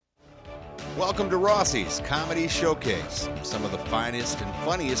Welcome to Rossi's Comedy Showcase. Some of the finest and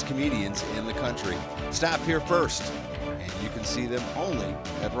funniest comedians in the country. Stop here first, and you can see them only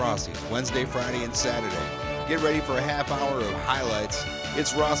at Rossi's, Wednesday, Friday, and Saturday. Get ready for a half hour of highlights.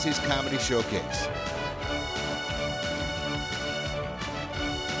 It's Rossi's Comedy Showcase.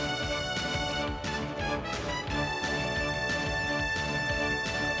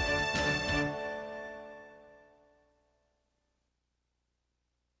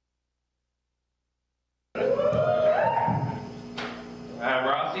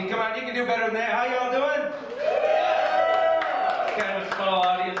 Rossi, come on, you can do better than that. How y'all doing? Kind of a small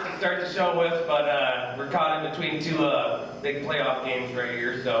audience to start the show with, but we're caught in between two big playoff games right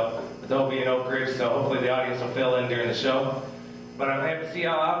here, so with Obie and Oak Ridge, so hopefully the audience will fill in during the show. But I'm happy to see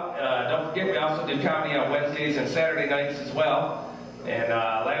y'all out. Don't forget, we also do comedy on Wednesdays and Saturday nights as well. And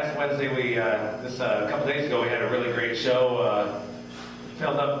last Wednesday, a couple days ago, we had a really great show.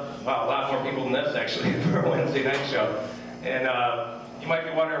 Filled up, wow, a lot more people than this actually for a Wednesday night show. And you might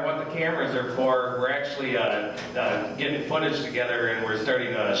be wondering what the cameras are for. We're actually getting footage together, and we're starting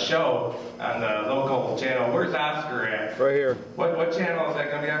a show on the local channel. Where's Oscar at? Right here. What channel is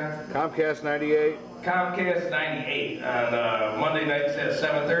that going to be on? Comcast 98. Comcast 98 on Monday nights at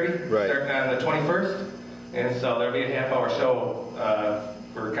 7:30, Right. starting on the 21st. And so there'll be a half-hour show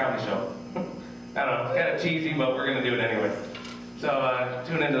for a comedy show. I don't know, it's kind of cheesy, but we're going to do it anyway. So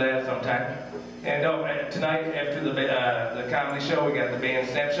tune into that sometime. And tonight, after the comedy show, we got the band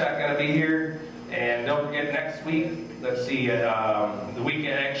Snapshot going to be here. And don't forget, next week, let's see, the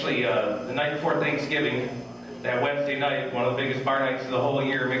weekend, actually, the night before Thanksgiving, that Wednesday night, one of the biggest bar nights of the whole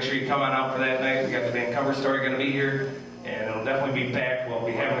year. Make sure you come on out for that night. We got the band Cover Story going to be here, and it'll definitely be packed. We'll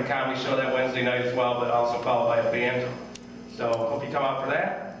be having a comedy show that Wednesday night as well, but also followed by a band. So hope you come out for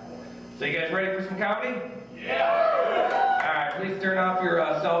that. So you guys ready for some comedy? Yeah! All right, please turn off your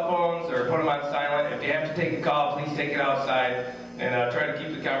cell phones or put them on silent. If you have to take a call, please take it outside. And try to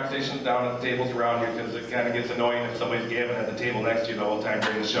keep the conversations down at the tables around you, because it kind of gets annoying if somebody's gabbing at the table next to you the whole time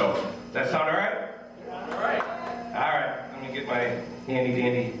during the show. Does that sound all right? All right. All right, let me get my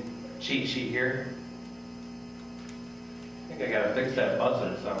handy-dandy cheat sheet here. I think I gotta fix that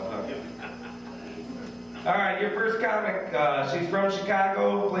buzzer or something. All right, your first comic, she's from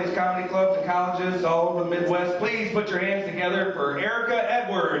Chicago, plays comedy clubs and colleges all over the Midwest. Please put your hands together for Erica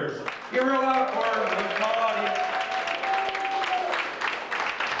Edwards. Get real loud for her with a small audience.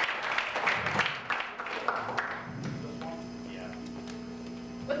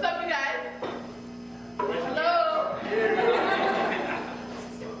 What's up, you guys? Hello?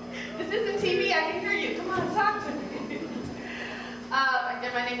 This isn't TV, I can hear you. Come on, talk to me.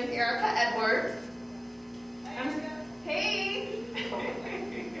 Again, my name is Erica Edwards. Hey!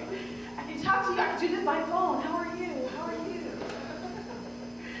 I can talk to you, I can do this by phone. How are you? How are you?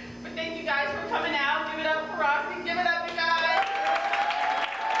 But thank you guys for coming out. Give it up for Rossi. Give it up, you guys.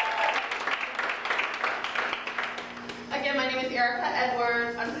 Again, my name is Erica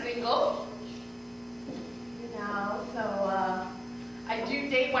Edwards. I'm single. You know, so I do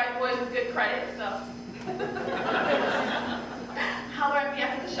date white boys with good credit, so. Holler at me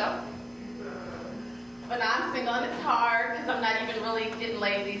after the show. But I'm single and it's hard because I'm not even really getting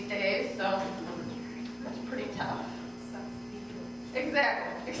laid these days, so it's pretty tough.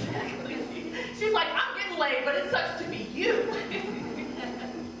 Exactly. She's like, I'm getting laid, but it sucks to be you.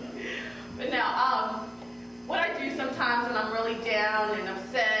 But now, what I do sometimes when I'm really down and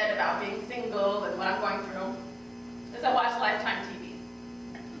upset about being single and what I'm going through is I watch Lifetime TV.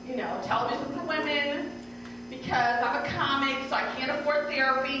 You know, television for women, because I'm a comic, so I can't afford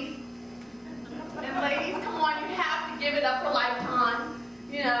therapy. And ladies, come on, you have to give it up for Lifetime.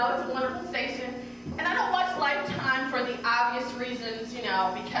 You know, it's a wonderful station. And I don't watch Lifetime for the obvious reasons, you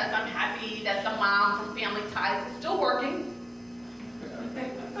know, because I'm happy that the mom from Family Ties is still working.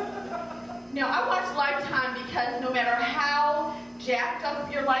 No, I watch Lifetime because no matter how jacked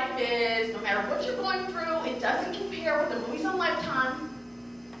up your life is, no matter what you're going through, it doesn't compare with the movies on Lifetime.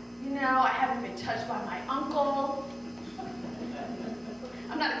 You know, I haven't been touched by my uncle.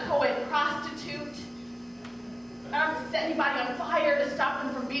 I'm not a co-ed prostitute. I don't have to set anybody on fire to stop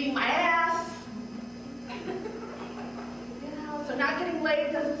them from beating my ass. You know, so not getting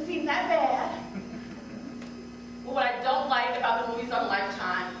laid doesn't seem that bad. But what I don't like about the movies on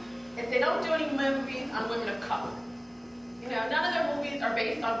Lifetime is they don't do any movies on women of color. You know, none of their movies are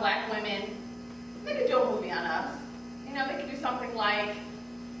based on black women. They could do a movie on us. You know, they could do something like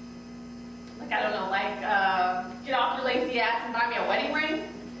I don't know, get off your lazy ass and buy me a wedding ring.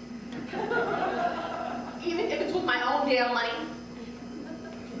 Even if it's with my own damn money.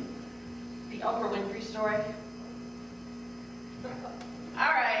 The Oprah Winfrey story.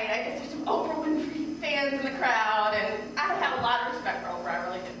 All right, I guess there's some Oprah Stedman's in the crowd, and I have a lot of respect for Oprah, I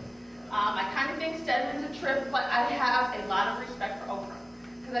really do. I kind of think Stedman's a trip, but I have a lot of respect for Oprah,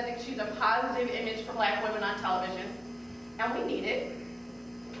 because I think she's a positive image for black women on television, and we need it,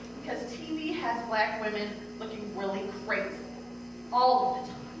 because TV has black women looking really crazy, all of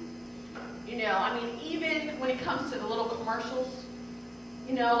the time. You know, I mean, even when it comes to the little commercials,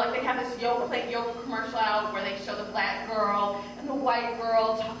 you know, like they have this plate yogurt commercial out where they show the black girl and the white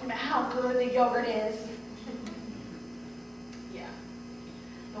girl talking about how good the yogurt is. Yeah.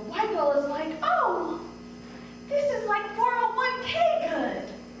 The white girl is like, oh, this is like 401k good.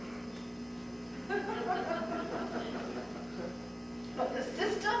 But the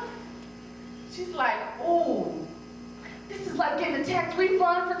sister, she's like, oh, this is like getting a tax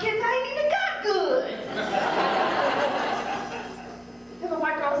refund for kids I ain't even got good. And the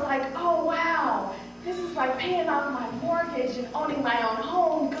white girl's like, oh wow, this is like paying off my mortgage and owning my own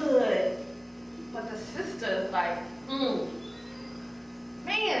home good. But the sister's like,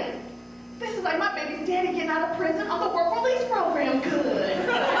 man, this is like my baby's daddy getting out of prison on the work release program good.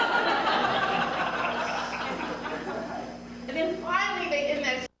 And then finally they end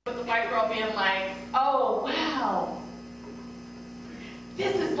that with the white girl being like, oh wow,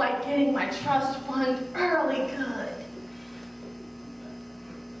 this is like getting my trust fund early good.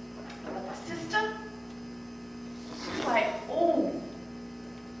 But the sister, she's like, oh,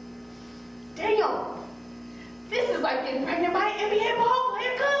 damn, this is like getting pregnant by an NBA ball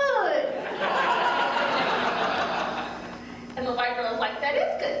player good. And the white girl's like, that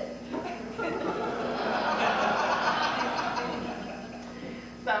is good.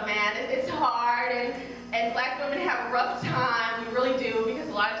 So man, it's hard, and black women have a rough time, we really do, because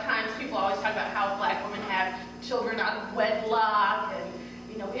a lot of times people always talk about how black women have children out of wedlock, and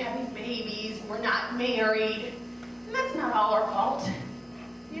you know, we have these babies, we're not married, and that's not all our fault.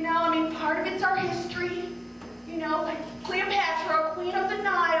 You know, I mean, part of it's our history. You know, like Cleopatra, Queen of the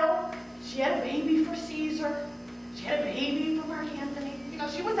Nile, she had a baby for Caesar, she had a baby for Mark Antony, you know,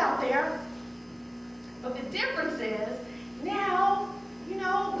 she was out there. But the difference is, now, you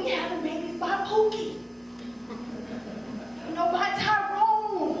know, we have babies by Pookie. You know, by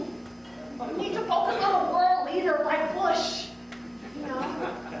Tyrone. We need to focus on a world leader like Bush. You know,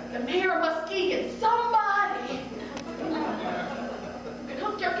 the mayor of Muskegon, somebody who can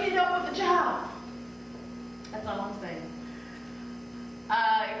hook your kid up with a job. That's all I'm saying.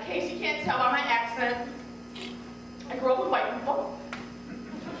 In case you can't tell by my accent, I grew up with white people.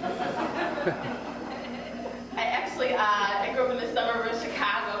 I grew up in the suburb of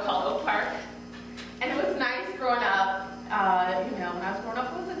Chicago called Oak Park, and it was nice growing up. You know, when I was growing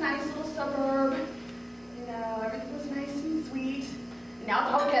up, it was a nice little suburb. You know, everything was nice and sweet. And now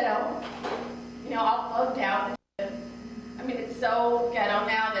it's all ghetto. You know, all bugged out. I mean, it's so ghetto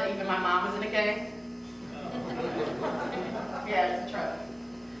now that even my mom is in a gang. Yeah, it's a truck.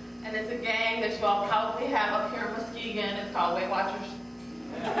 And it's a gang that you all probably have up here in Muskegon. It's called Weight Watchers.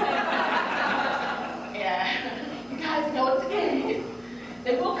 Yeah, you guys know it's a gang.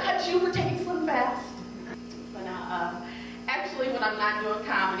 They will cut you for taking Slim Fast. But actually, when I'm not doing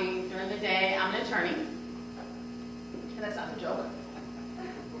comedy during the day, I'm an attorney. And that's not a joke.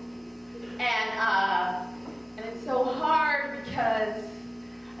 And it's so hard because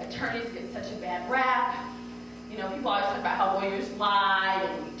attorneys get such a bad rap. You know, people always talk about how lawyers lie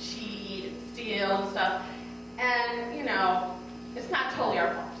and cheat and steal and stuff. And, you know, it's not totally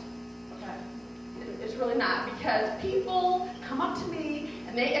our fault. Okay? It's really not, because people come up to me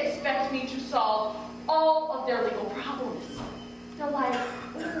and they expect me to solve all of their legal problems. They're like,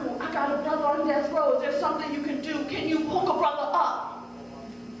 ooh, I got a brother on death row. Is there something you can do? Can you hook a brother up?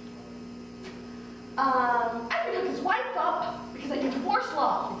 I can hook his wife up because I do divorce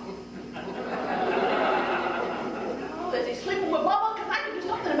law. Oh, is he sleeping with Bubba? Because I can do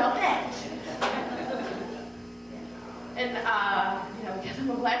something about that. And, you know, because I'm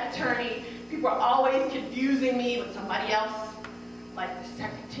a black attorney, people are always confusing me with somebody else, like the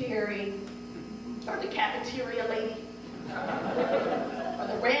secretary, or the cafeteria lady, or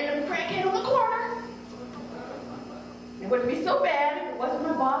the random crackhead on the corner. It wouldn't be so bad if it wasn't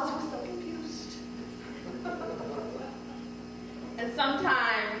my boss who was so confused. And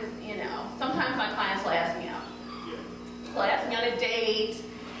sometimes, you know, sometimes my clients will ask me out. They'll ask me on a date,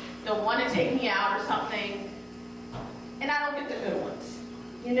 they'll want to take me out or something, and I don't get the good ones.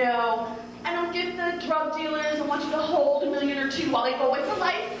 You know, I don't get the drug dealers who want you to hold $1 million or $2 million while they go away for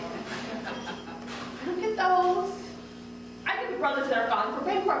life. I don't get those. I get the brothers that are filing for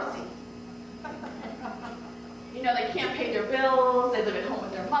bankruptcy. You know, they can't pay their bills, they live at home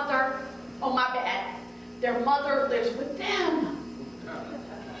with their mother. Oh, my bad. Their mother lives with them.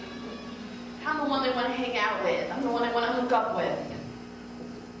 I'm the one they want to hang out with. I'm the one they want to hook up with.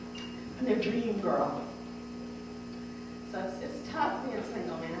 I'm their dream girl. So it's tough being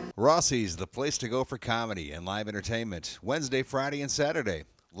single, man. Rossi's, the place to go for comedy and live entertainment. Wednesday, Friday, and Saturday.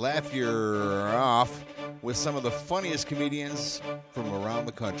 Laugh your off with some of the funniest comedians from around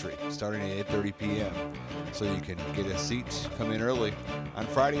the country, starting at 8:30 p.m. So you can get a seat, come in early. On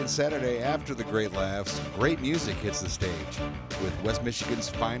Friday and Saturday, after the great laughs, great music hits the stage with West Michigan's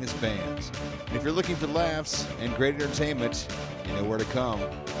finest bands. And if you're looking for laughs and great entertainment, you know where to come.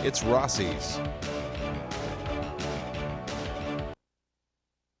 It's Rossi's.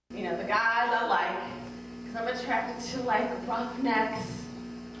 You know, the guys I like, because I'm attracted to like roughnecks,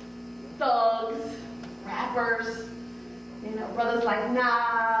 thugs, rappers, you know, brothers like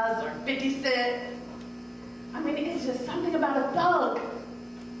Nas or 50 Cent. I mean, it's just something about a thug.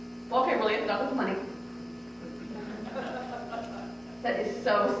 Well, okay, really, a thug with money. That is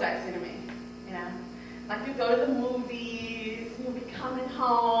so sexy to me, you know? Like you go to the movies, and you'll be coming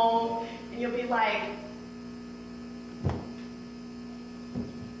home, and you'll be like,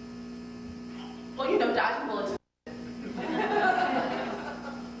 well, you know, dodging bullets.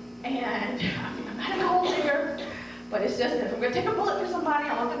 And I'm not a gold digger, but it's just if I'm gonna take a bullet for somebody,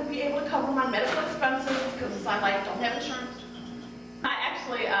 I want them to be able to cover my medical expenses because I don't have insurance. I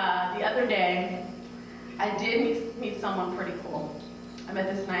actually, the other day, I did meet someone pretty cool. I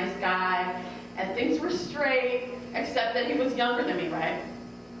met this nice guy, and things were straight, except that he was younger than me, right?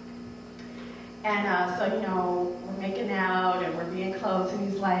 And so, you know, we're making out and we're being close, and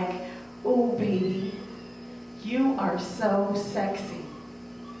he's like, "Oh, baby, you are so sexy."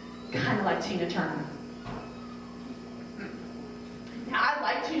 Kind of like Tina Turner. Now, I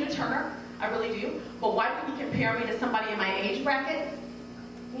like Tina Turner, I really do, but why couldn't you compare me to somebody in my age bracket?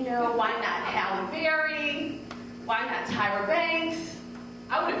 You know, why not Halle Berry? Why not Tyra Banks?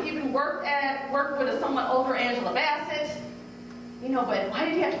 I would have even worked with a somewhat older Angela Bassett. You know, but why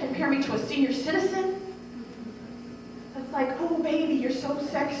did you have to compare me to a senior citizen? It's like, "Oh, baby, you're so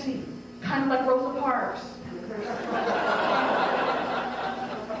sexy." Kind of like Rosa Parks.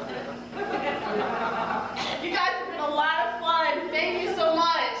 You guys have been a lot of fun. Thank you so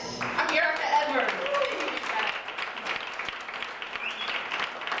much. I'm Erica Edwards.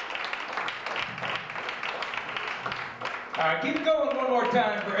 All right, keep going one more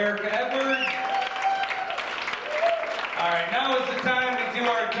time for Erica Edwards. All right, now is the time to do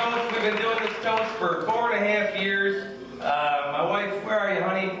our toast. We've been doing this toast for 4.5 years. My wife, where are you,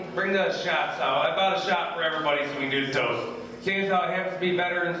 honey? Bring the shots out. I bought a shot for everybody so we can do the toast. Seeing as how it happens to be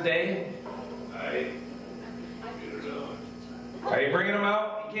Veterans Day. Are you bringing them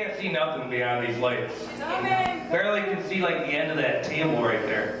out? You can't see nothing beyond these lights. Barely can see like the end of that table right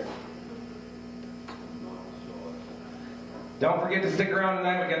there. Don't forget to stick around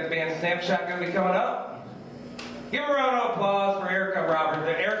tonight. We got the band Snapshot gonna be coming up. Give a round of applause for Erica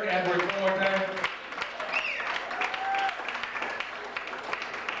Edwards one more time.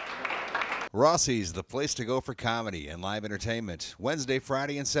 Rossi's, the place to go for comedy and live entertainment. Wednesday,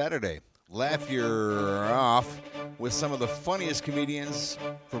 Friday, and Saturday. Laugh your off with some of the funniest comedians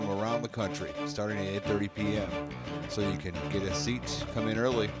from around the country, starting at 8:30 p.m. So you can get a seat, come in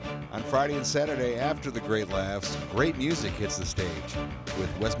early. On Friday and Saturday, after the great laughs, great music hits the stage with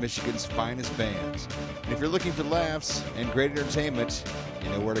West Michigan's finest bands. And if you're looking for laughs and great entertainment, you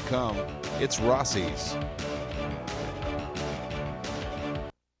know where to come. It's Rossi's.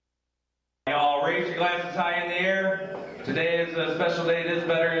 Y'all raise your glasses high in the air. Today is a special day. It is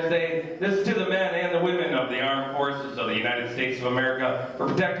Veterans Day. This is to the men and the women of the armed forces of the United States of America for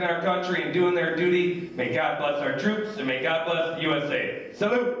protecting our country and doing their duty. May God bless our troops and may God bless the USA.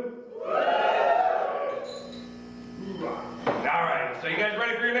 Salute! All right, so you guys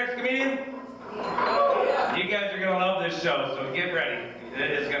ready for your next comedian? You guys are going to love this show, so get ready.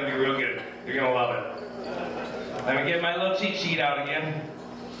 It's going to be real good. You're going to love it. Let me get my little cheat sheet out again.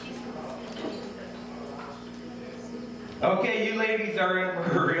 Okay, you ladies are in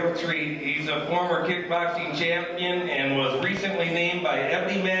for a real treat. He's a former kickboxing champion and was recently named by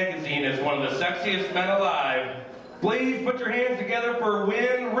Ebony Magazine as one of the sexiest men alive. Please put your hands together for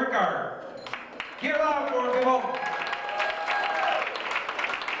Win Rickard. Get loud for him, people.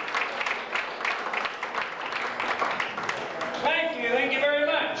 Thank you very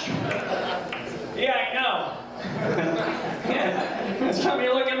much. Yeah, I know. Yeah. Some of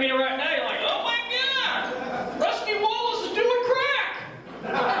you look at me right now, you're like, "Oh my God, Rusty Wallace is doing crack." We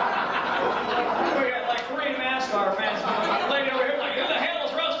got like 3 NASCAR fans. The lady over here like, "Who the hell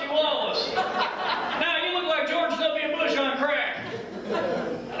is Rusty Wallace?" Now you look like George W. Bush on crack.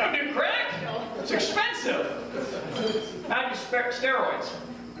 I don't do crack. It's expensive.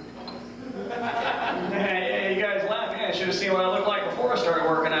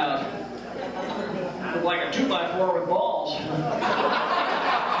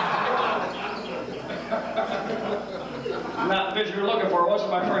 you were looking for,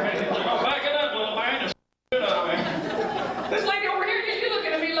 wasn't my friend? Oh, back it up, little man. Just it out of me. This lady over here, you're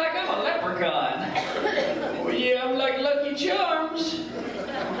looking at me like I'm a leprechaun. Well, yeah, I'm like Lucky Charms.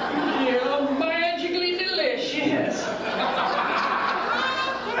 Yeah, I'm magically delicious.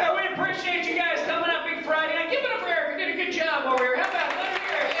 Well, we appreciate you guys coming up Big Friday night. Give it up for Eric. You did a good job over here. How about let her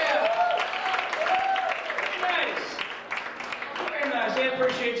hear it? Yeah. Nice. Very nice. I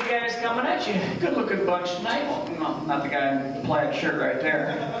appreciate you guys coming at you. Good looking bunch tonight. Well, no, not the guy in the plaid shirt right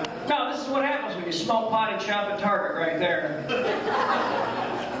there. No, this is what happens when you smoke pot and shop at Target right there.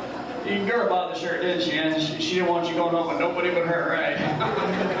 Your girl bought the shirt, didn't she? And she didn't want you going home with nobody but her, right?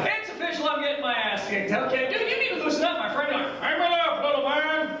 It's official, I'm getting my ass kicked. Okay, dude, you need to loosen up, my friend. You're like, hang me up, little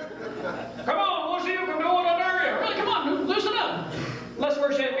man. Come on, we'll see you can do what I dare you. Really, come on, loosen up. Let's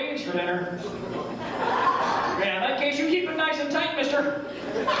first have beans for dinner. Yeah, in that case, you keep it nice and tight, mister.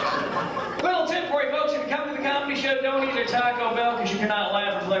 Little tip for you folks, if you come to the comedy show, don't eat a Taco Bell because you cannot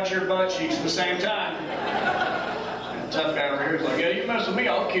laugh and flex your butt cheeks at the same time. Tough guy over here is like, yeah, you mess with me,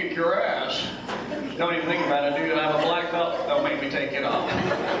 I'll kick your ass. Don't even think about it, dude. I have a black belt. Don't make me take it off.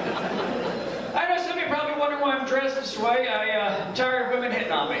 I know some of you probably wonder why I'm dressed this way. I'm tired of women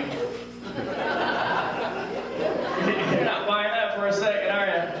hitting on me. You're not buying that for a second, are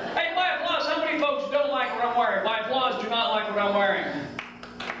you? Hey, by applause, how many folks don't like what I'm wearing? By applause, do not like what I'm wearing.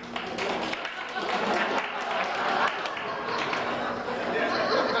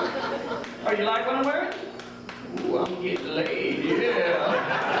 Oh, you like what I'm wearing? Ooh, I'm getting laid,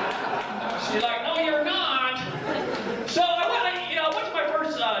 yeah. She's like, no, you're not. So I went to my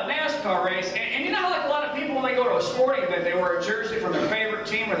first NASCAR race, and you know how like a lot of people when they go to a sporting event, they wear a jersey from their favorite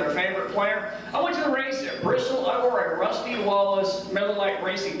team or their favorite player? I went to the race at Bristol. I wore a Rusty Wallace Miller Lite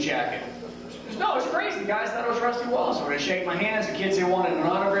racing jacket. No, it's crazy. Guys thought it was Rusty Wallace. When I shake my hands, the kids, they wanted an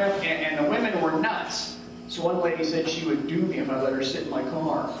autograph, and the women were nuts. So one lady said she would do me if I let her sit in my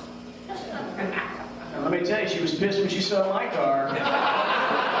car. And let me tell you, she was pissed when she saw my car.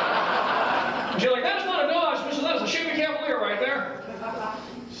 She's like, that's not a Dodge, Mr. That was a Chevy Cavalier right there.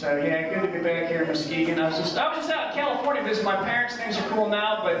 So yeah, good to be back here in Muskegon. I was just out in California visiting my parents. Things are cool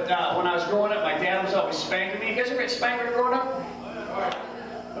now, but when I was growing up, my dad was always spanking me. You guys ever get spanked when you were growing up?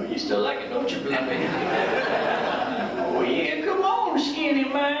 Oh, you still like it, don't you, Blumpy? Oh yeah, come on, skinny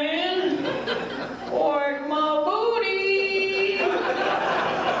man. Work my booty.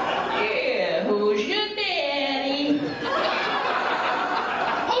 Yeah, who's your daddy? Who's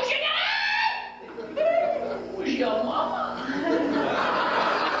your daddy? Who's your mama?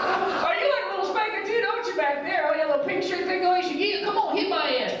 Oh, you like a little spanker too, don't you, back there? Oh, you little pink shirt thing going, yeah, come on, hit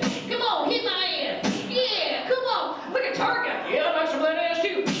my ass. Come on, hit my ass. Yeah, come on. Look at Target. Yeah, I like some of that ass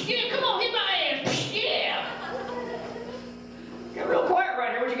too. Yeah, come on, hit my ass. Yeah. Got real quiet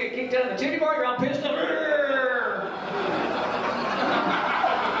right here. Would you get kicked out of the titty bar? You're all pissed off.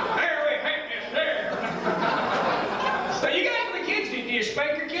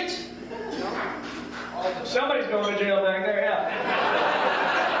 Spank your kids? Somebody's going to jail back there, yeah.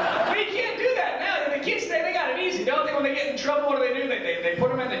 But you can't do that now. The kids, they got it easy, don't they? When they get in trouble, what do? They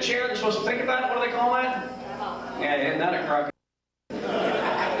put them in the chair. They're supposed to think about it. What do they call that? Yeah, not a crock.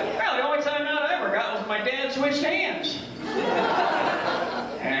 Well, the only time out I ever got was when my dad switched hands.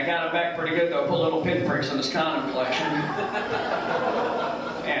 And I got him back pretty good, though. Put little pinpricks on his condom collection.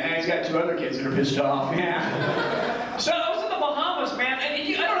 And now he's got two other kids that are pissed off, yeah. So I was in the Bahamas, man, and I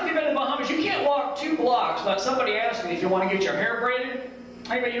don't know if you've been to the Bahamas, you can't walk 2 blocks without somebody asking if you want to get your hair braided.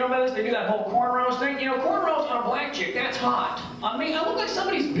 Hey, you know about this? They do that whole cornrows thing. You know, cornrows on a black chick, that's hot. On me, I look like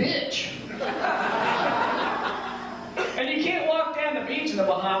somebody's bitch. And you can't walk down the beach in the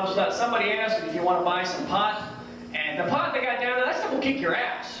Bahamas without somebody asking if you want to buy some pot. And the pot they got down there, that stuff will kick your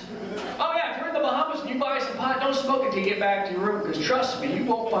ass. Oh yeah, if you're in the Bahamas and you buy some pot, don't smoke it till you get back to your room, because trust me, you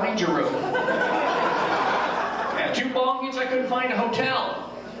won't find your room. 2 bongings, I couldn't find a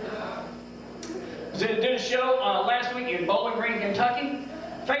hotel. Did a show last week in Bowling Green, Kentucky.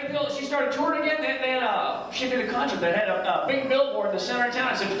 Faith Hill, she started touring again. She did a concert that had a big billboard in the center of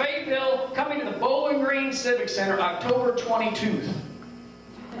town. It said, Faith Hill, coming to the Bowling Green Civic Center, October 22nd.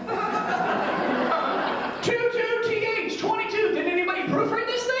 22th, 22. Did anybody proofread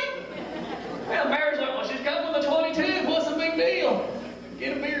this thing? Well, Mary's like, well, she's coming on the 22nd. What's the big deal?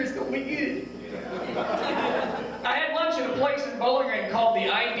 Get a beer, it's going to be good. I had lunch at a place in Bowling Green called the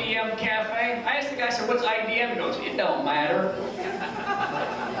IDM Cafe. I asked the guy, I said, what's IDM? He goes, it don't matter.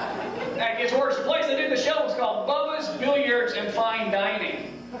 That gets worse. The place I did the show was called Bubba's Billiards and Fine Dining.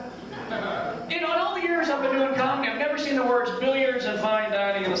 You know, in all the years I've been doing comedy, I've never seen the words billiards and fine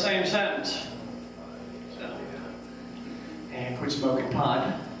dining in the same sentence. So, and quit smoking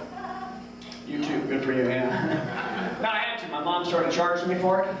pot. You too, good for you, man. No, I had to. My my mom started charging me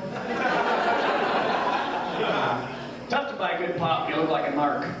for it. Tough to buy good pop, you look like a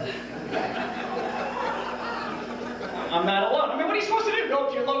narc. I'm not alone. I mean, what are you supposed to do? Go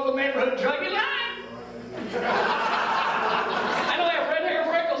to your local neighborhood drug dealer? I know I have red hair,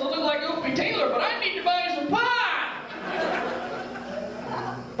 freckles, and look like Opie Taylor, but I need to buy some pot!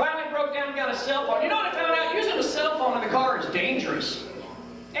 Finally broke down and got a cell phone. You know what I found out? Using a cell phone in the car is dangerous.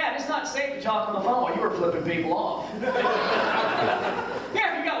 Yeah, it's not safe to talk on the phone while you were flipping people off.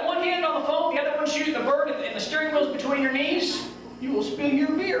 Yeah, if you got one hand on the phone, the other one shooting the bird, and the steering wheel's between your knees, you will spill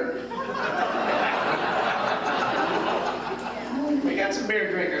your beer. We got some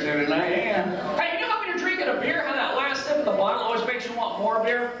beer drinkers here tonight, yeah. Hey, you know how when you're drinking a beer, how that last sip of the bottle always makes you want more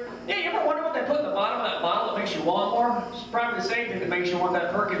beer? Yeah, you ever wonder what they put in the bottom of that bottle that makes you want more? It's probably the same thing that makes you want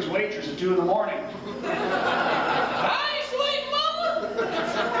that Perkins waitress at 2 in the morning. Hi, sweet mama!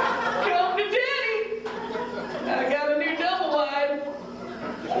 Come to daddy! I got a new double wide.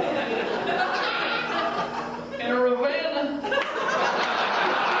 And a Ravenna.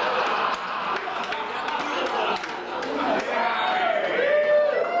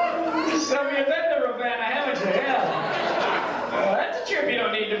 Some of you have been to Ravenna, haven't you? Yeah. That's a trip you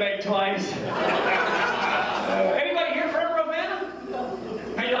don't need to make twice. Anybody here from Ravenna?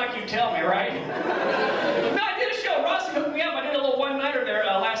 How like you tell me, right? No, I did a show. Rossi hooked me up. I did a little one-nighter there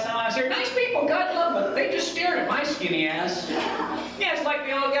last time I was here. Nice people, God love them. They just stared at my skinny ass. Yeah, it's like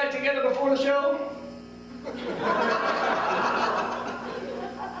they all got together before the show.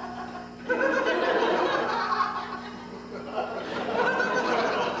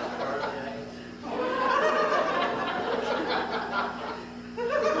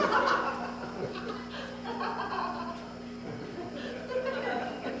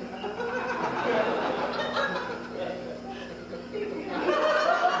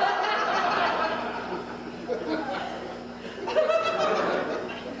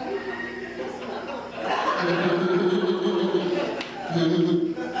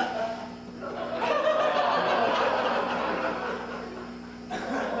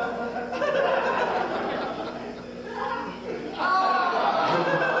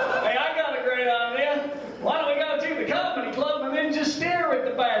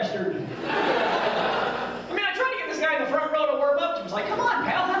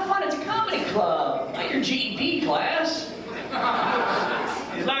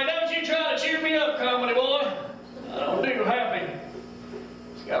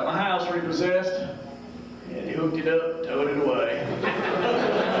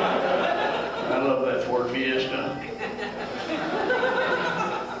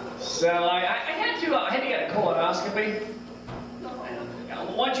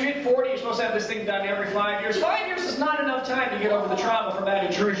 Once you hit 40, you're supposed to have this thing done every 5 years. 5 years is not enough time to get over the trauma from that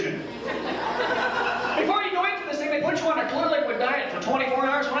intrusion. Before you go in for this thing, they put you on a clear liquid diet for 24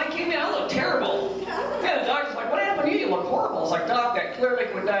 hours. When I came in, I looked terrible. Yeah, the doctor's like, what happened to you? You look horrible. It's like, Doc, that clear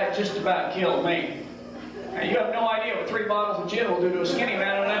liquid diet just about killed me. Now, you have no idea what 3 bottles of gin will do to a skinny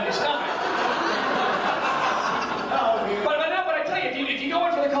man on an empty stomach. But I tell you, if you go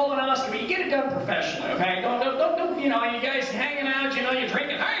in for the colonoscopy, you get it done professionally, okay? Don't, you know, you guys hanging out, you know, you're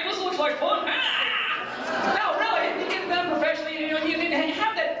drinking, hey, this looks like fun. No, really, you get it done professionally, you know, you need to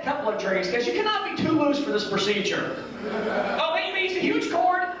have that couple of drinks, because you cannot be too loose for this procedure. Oh, they used a huge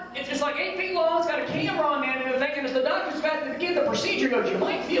cord, it's like 8 feet long, it's got a camera on the end of the thing, and as the doctor's about to begin the procedure, goes, you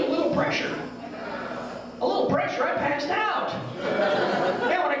might feel a little pressure. A little pressure, I passed out.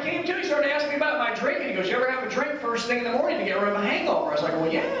 Yeah, when I came to, he started asking me about my drinking. He goes, you ever have a drink first thing in the morning to get rid of a hangover? I was like,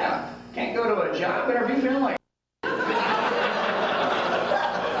 well, yeah. Can't go to a job, better be feeling like I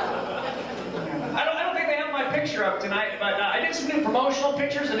don't think they have my picture up tonight, but I did some new promotional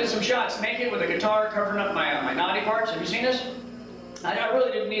pictures. I did some shots naked with a guitar covering up my naughty parts. Have you seen this? I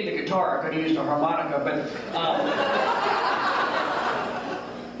really didn't need the guitar. I could have used a harmonica, but...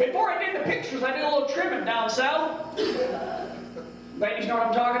 Before I did the pictures, I did a little trimming down south. Ladies know what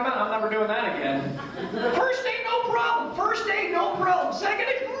I'm talking about? I'm never doing that again. First day, no problem. First day, no problem. Second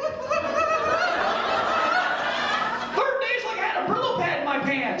day... Third day's like I had a Brillo pad in my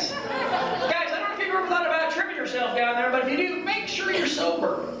pants. Guys, I don't know if you've ever thought about trimming yourself down there, but if you do, make sure you're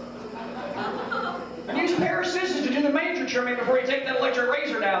sober. And use a pair of scissors to do the major trimming before you take that electric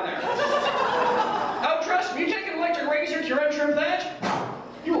razor down there. Oh, trust me, you take an electric razor to your untrimmed thatch,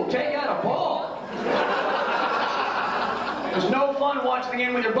 you will take out a ball. There's no fun watching the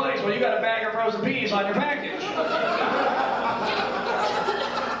game with your buddies when you got a bag of frozen peas on your package.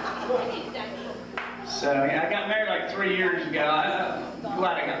 So, yeah, I got married like 3 years ago. I'm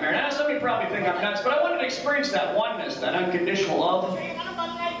glad I got married. Now, some of you probably think I'm nuts, but I wanted to experience that oneness, that unconditional love.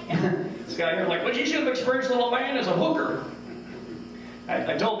 This guy here like, well, you should have experienced little man as a hooker.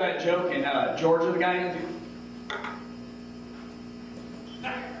 I told that joke in Georgia, the guy.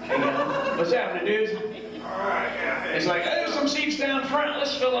 Hey, what's happening, dudes? It's like, hey, there's some seats down front.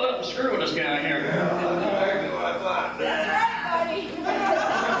 Let's fill it up and screw with this guy here. That's right, buddy.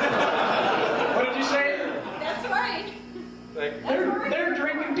 What did you say? That's right. They're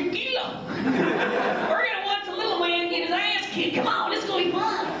drinking tequila. We're gonna watch the little man get his ass kicked. Come on, it's gonna be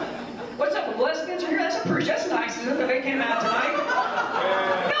fun. What's up with lesbians? That's nice, isn't it, that they came out tonight?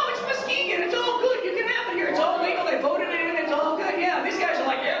 No, it's Muskegon. It's all good. You can have it here. It's all legal. They voted it in. It's all good. Yeah, these guys are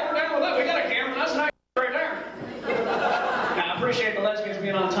like, yeah, we're down with that. We got a camera. That's nice right there. Now, I appreciate the lesbians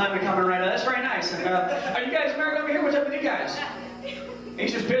being on time and coming right out. That's very nice. And, are you guys married over here? What's up with you guys?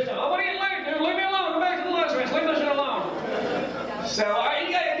 He's just pissed off. Oh, what are you late, dude? Leave me alone. Go back to the lesbians. Leave this shit alone. So, are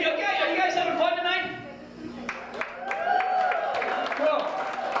you guys okay? Are you guys having fun tonight? Cool.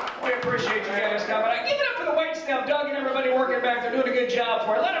 We appreciate you guys coming. Give it up for the wait staff, Doug and everybody working back. They're doing a good job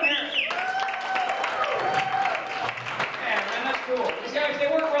for it. Let them hear it. Yeah, man, that's cool. These guys, they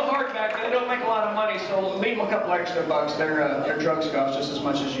work real hard back there. They don't make a lot of money, so leave them a couple extra bucks. Their drugs cost just as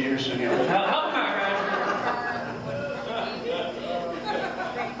much as yours. So, you know, help them out, guys.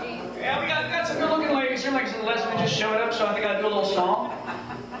 Yeah, we got some good-looking ladies here. Like I said, the lesbian just showed up, so I think I'll do a little song.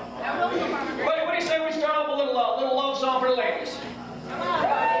 What do you say we start off with a little love song for the ladies?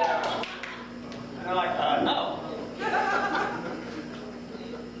 They're like, no.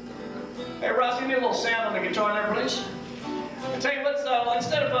 Hey, Ross, give me a little sound on the guitar there, please. I tell you, let's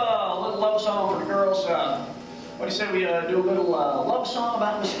instead of a little love song for the girls, what do you say we do a little love song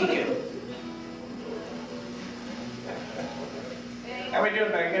about Muskegon? How we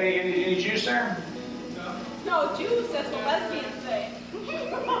doing, back? Any juice there? No, juice, that's what lesbians say. Do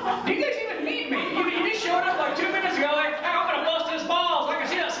you guys even need me? You just showed up like 2 minutes ago, like, hey, I'm gonna bust his balls. I can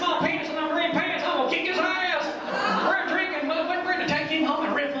see that small penis in them green pants. I'm gonna kick his ass. We're drinking, but we're gonna take him home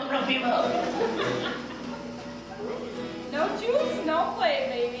and rough him up. No juice, no play,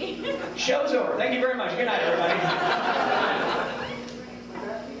 baby. Show's over. Thank you very much. Good night, everybody.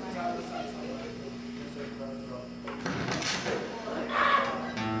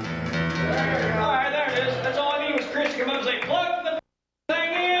 All right, there it is. That's all I need was Chris to come up and say, plug the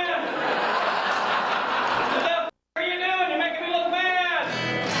thing in. What the are you doing? You're making me look bad.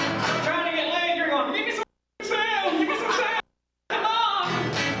 I'm trying to get laid. You're going, give me some sound. Give me some sound. Come on.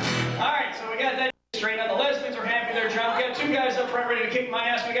 All right, so we got that straight out. The lesbians are happy they're drunk. We got two guys up front ready to kick my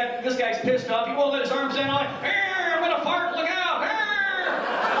ass. We got this guy's pissed off. He won't let his arms down. I'm like, here, I'm gonna fart. Look out. Here.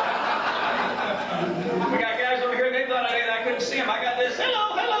 We got guys over here. They thought I couldn't see him. I got this.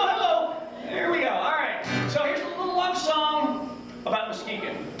 Hello, hello, hello. There we go. All right. So here's a little love song about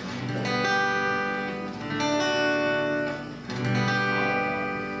Muskegon.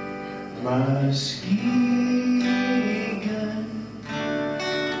 Muskegon,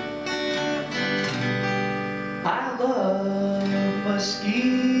 I love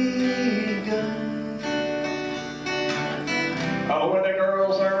Muskegon. Oh, where the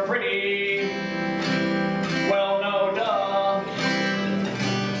girls are pretty. Well, no duh.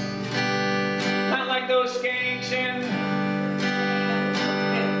 Not like those skanks in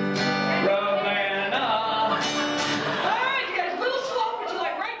Ravenna. All right, you guys, a little slow, but you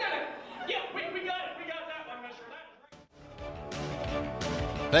like right there. Yeah, we got it. We got that one, mister.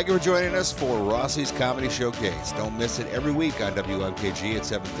 Thank you for joining us for Rossi's Comedy Showcase. Don't miss it every week on WMKG at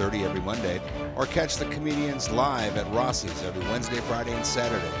 7:30 every Monday, or catch the comedians live at Rossi's every Wednesday, Friday, and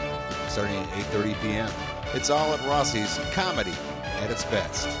Saturday, starting at 8:30 p.m. It's all at Rossi's, comedy at its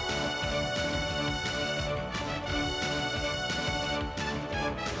best.